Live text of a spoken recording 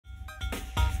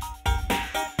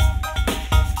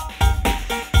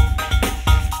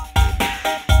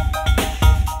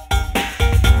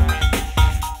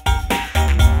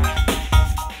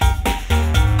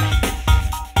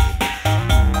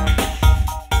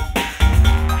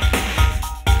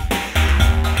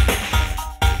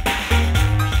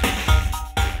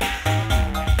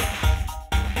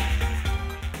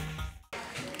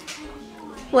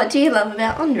What do you love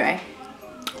about Andre?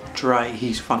 Dre,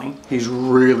 he's funny. He's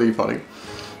really funny.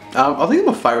 I think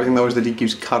my favourite thing though is that he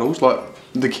gives cuddles. Like,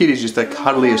 the kid is just the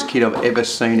cuddliest kid I've ever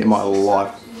seen in my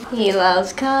life. He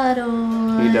loves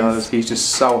cuddles. He does. He's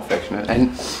just so affectionate,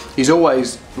 and he's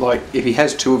always like, if he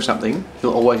has two of something,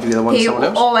 he'll always give the other one to someone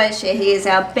else. He will always share. He is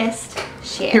our best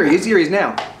sharer. Here he is. Here he is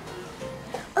now.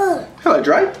 Hello,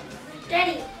 Dre.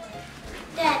 Daddy.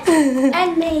 Dad.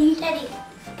 And me. Daddy.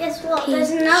 Guess what?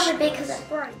 There's another because it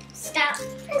broke. Stop.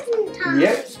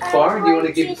 Yep. Byron, do you want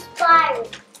to give? Spiral.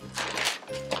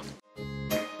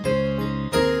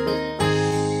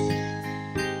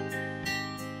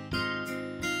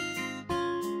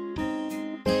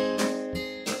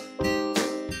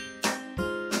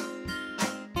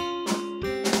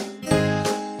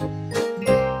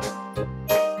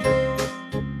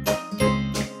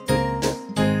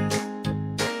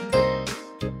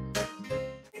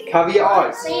 Cover your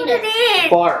eyes.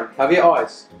 Byron, cover your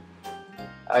eyes.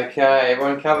 Okay,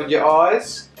 everyone covered your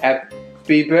eyes.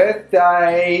 Happy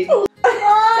birthday. Oh,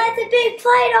 it's a big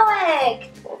Playdoh egg.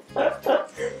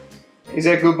 Is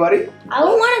that good, buddy? I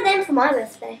want one of them for my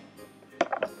birthday.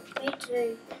 Me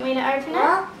too. Want me to open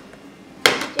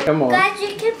it? Come on. Guys,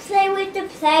 you can play with the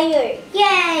Playdoh.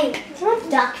 Yay! It's not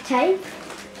duct tape.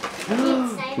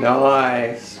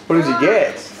 Nice. What did you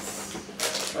get?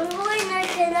 We're going to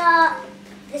open up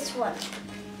this one.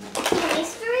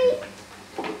 History?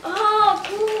 Oh,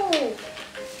 cool.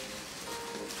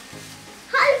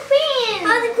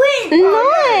 Harley Quinn.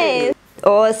 Nice.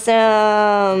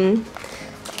 Awesome.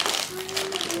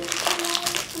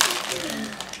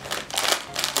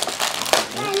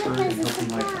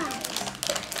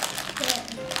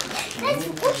 That's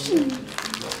pushy.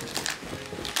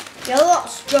 They're a lot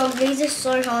strong. These are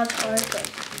so hard to open.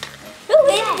 Who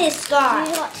is this guy?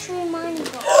 We got two money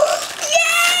boxes.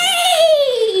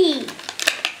 Yay!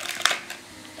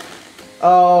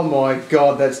 Oh my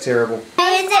god, that's terrible. Who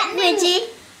is it, Reggie?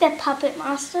 The Puppet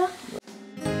Master.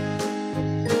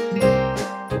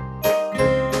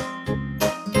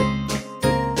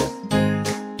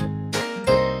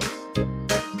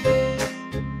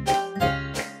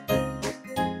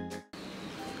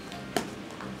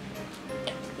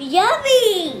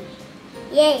 Yummy!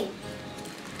 Yay!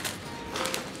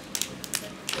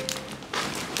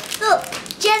 Look,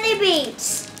 jelly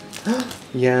beans.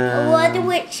 Yeah. I wonder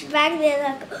which bag they're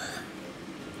like.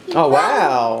 Oh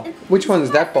wow. Which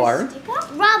one's that, Byron?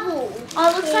 Rubble. Oh,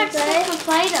 it looks like stuff from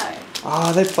Play-Doh.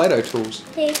 Ah, they're Play-Doh tools.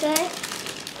 There you go.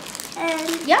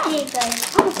 And Yeah. there you go.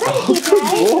 Oh, thank Oh, you, good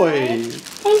Dre. boy.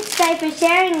 Thanks, Dre, for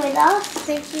sharing with us.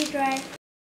 Thank you, Dre.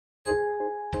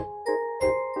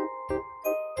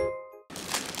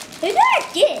 Who did I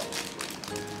get?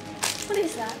 What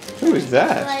is that? Who is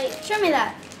that? Like, show me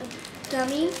that.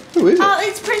 Dummy. Who is it? Oh,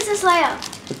 it's Princess Leia.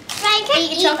 I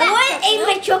can't eat chocolate. I want to eat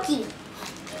my chocolate.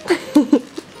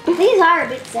 These are a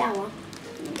bit sour.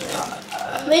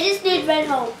 We just need red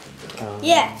hole.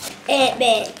 Yeah,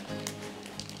 Ant-Man.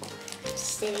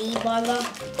 Silly bugger.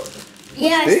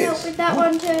 Yeah, I this? help with that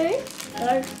one too.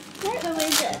 No. Who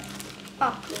is it?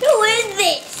 Oh. Who is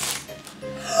this?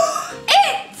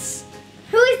 It's!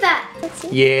 Who is that?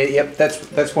 Yeah, yep,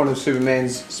 that's one of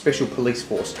Superman's special police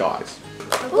force guys.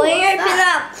 We open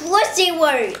up Crossy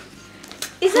Road.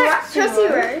 Is that Crossy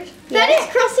Road? That is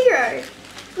Crossy Road.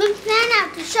 We found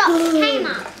out the shop came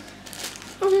up.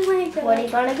 Oh my god. What are you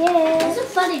gonna get? It's a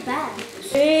funny bag.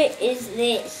 Who is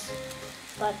this?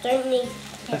 I don't need.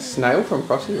 A snail from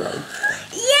Crossy Road.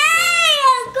 Yay!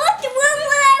 I got the one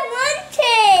that I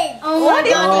wanted. Oh What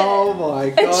is Oh my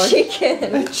it? god. A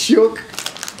chicken. A chook.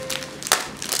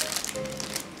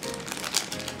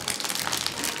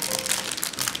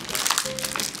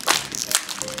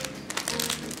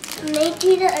 I need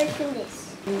you to open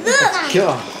this. Look!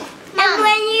 God. And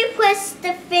when you press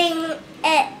the thing,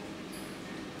 it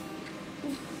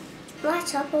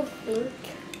lights up, I think.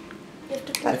 You have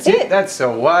to press That's it. That's the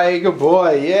way. Good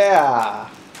boy. Yeah.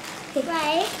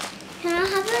 Right. Can I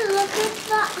have a look at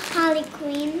that Harley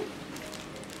Quinn?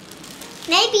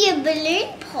 Maybe a balloon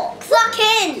pop.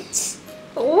 Clint!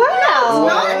 Wow.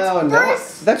 Wow.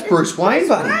 Nice. That's Bruce Wayne,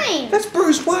 buddy. Wayne. That's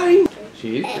Bruce Wayne.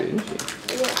 She is good, isn't she?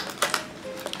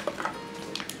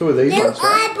 Who are these Little ones?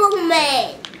 Right? eyeball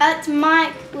man. That's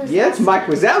Mike. Yeah, it's Mike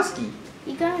Wazowski.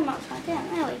 You got him upside down.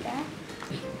 There we go.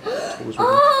 What's wrong?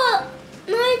 Oh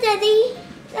no, Daddy.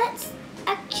 That's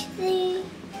actually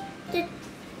the.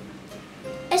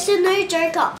 It's a new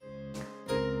Joker.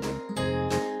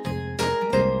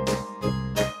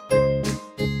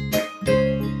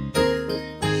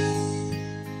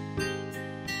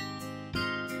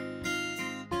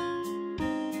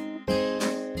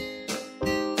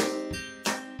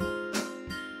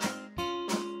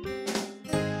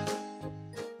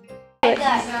 it.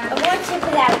 I want to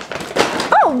put out.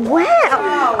 Oh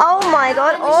wow! Oh my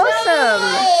god, awesome!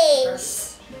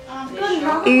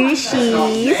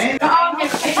 Ooshies.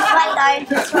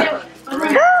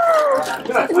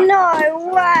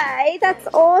 No way! That's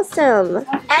awesome!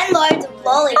 And loads of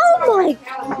lollies.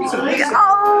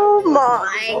 Oh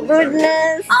my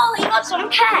goodness! Oh, he got some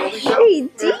cash. He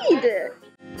did!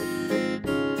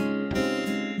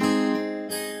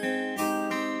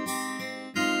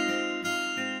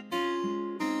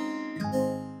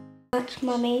 Much,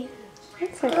 Mummy.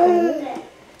 That's okay.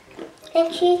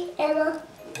 Thank you, Emma.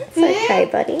 That's okay,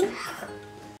 buddy.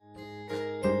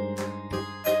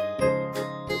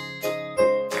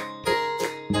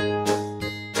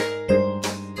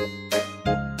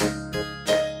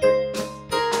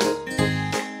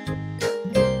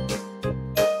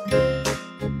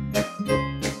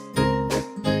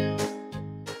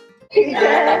 Happy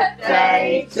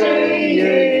birthday to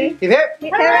you. Hip hip.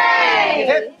 Hooray!